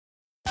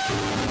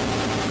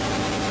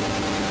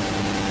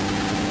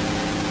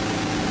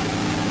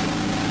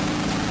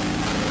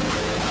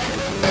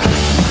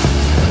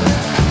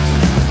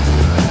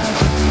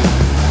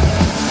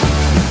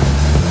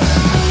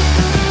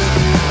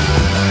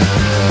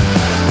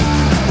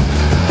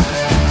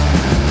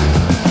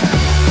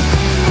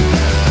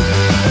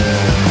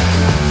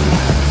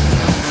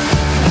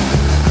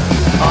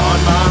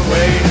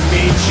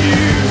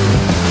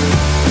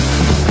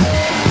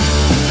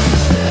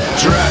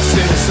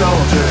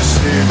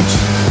pursuit.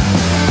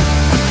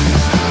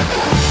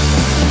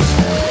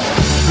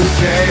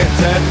 Bouquet of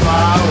dead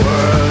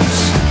flowers,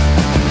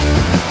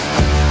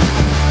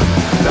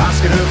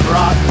 basket of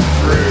rotten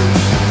fruit.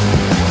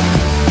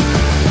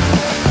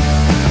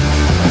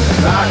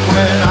 Back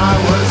when I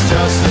was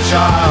just a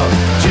child,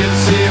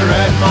 Gypsy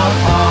read my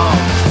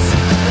palms.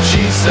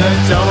 She said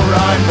don't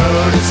ride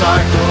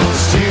motorcycles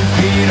 2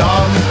 feet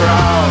on the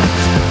ground.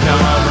 Now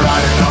I'm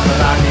riding on the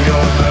back of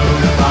your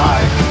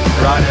motorbike,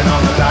 riding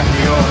on the back of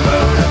your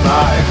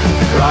motorbike,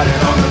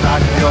 riding on the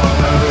back of your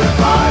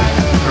motorbike,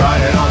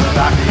 riding on the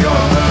back of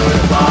your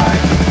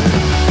motorbike.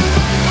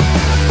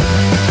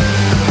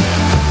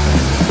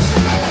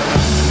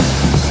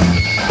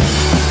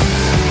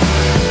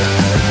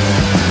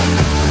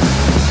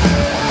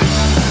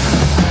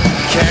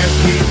 Can't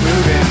keep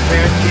moving,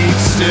 can't keep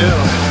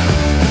still.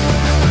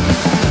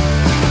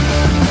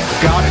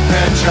 Gotta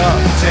catch up,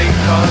 take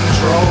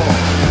control.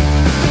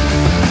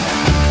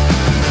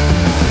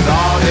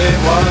 Thought it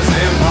was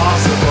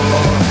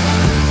impossible.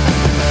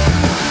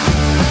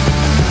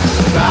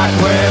 Back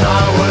when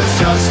I was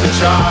just a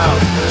child,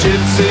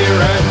 Gypsy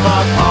read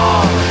my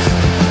palms.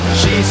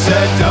 She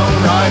said don't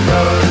ride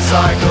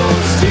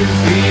motorcycles 2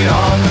 feet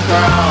on the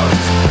ground.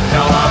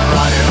 Now I'm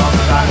riding on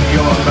the back of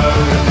your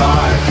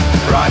motorbike,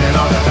 riding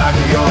on the back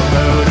of your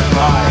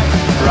motorbike,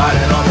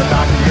 riding on the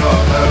back of your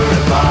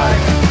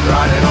motorbike,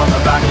 riding on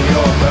the back of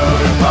your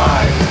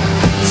motorbike.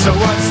 So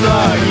what's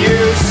the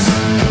use?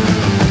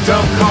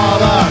 Don't call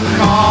a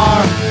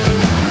car.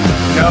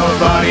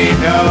 Nobody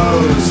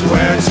knows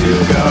where to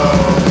go.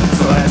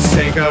 So let's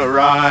take a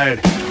ride.